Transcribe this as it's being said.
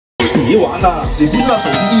别玩了，你不知道手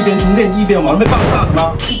机一边充电一边玩会爆炸的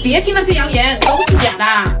吗？你别听那些谣言，都是假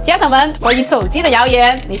的。家长们，关于手机的谣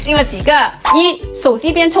言，你信了几个？一、手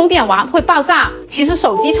机边充电玩会爆炸。其实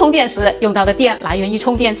手机充电时用到的电来源于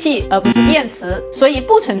充电器，而不是电池，所以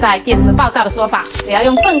不存在电池爆炸的说法。只要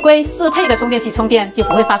用正规适配的充电器充电，就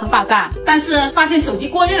不会发生爆炸。但是发现手机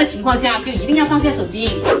过热的情况下，就一定要放下手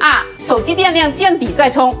机。二、手机电量见底再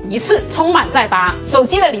充，一次充满再拔。手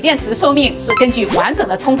机的锂电池寿命是根据完整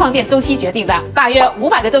的充放电周期决定的，大约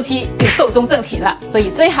500个周期就寿终正寝了。所以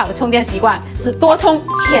最好的充电习惯是多充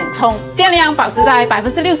浅充，电量保持在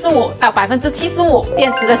65%到75%，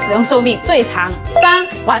电池的使用寿命最长。三、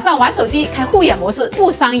晚上玩手机开护眼模式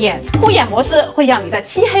不伤眼，护眼模式会让你在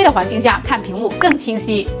漆黑的环境下看屏幕更清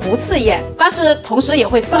晰，不刺眼，但是同时也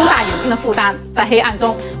会增大眼睛的负担。在黑暗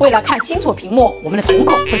中，为了看清楚屏幕，我们的瞳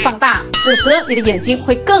孔会放大，此时你的眼睛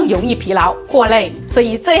会更容易疲劳或累。所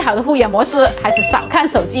以最好的护眼模式还是少看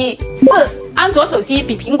手机。四、安卓手机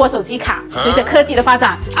比苹果手机卡。随着科技的发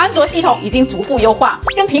展，安卓系统已经逐步优化，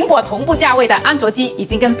跟苹果同步价位的安卓机已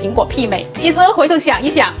经跟苹果媲美。其实回头想一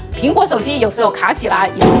想，苹果手机有时候卡起来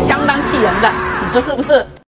也是相当气人的，你说是不是？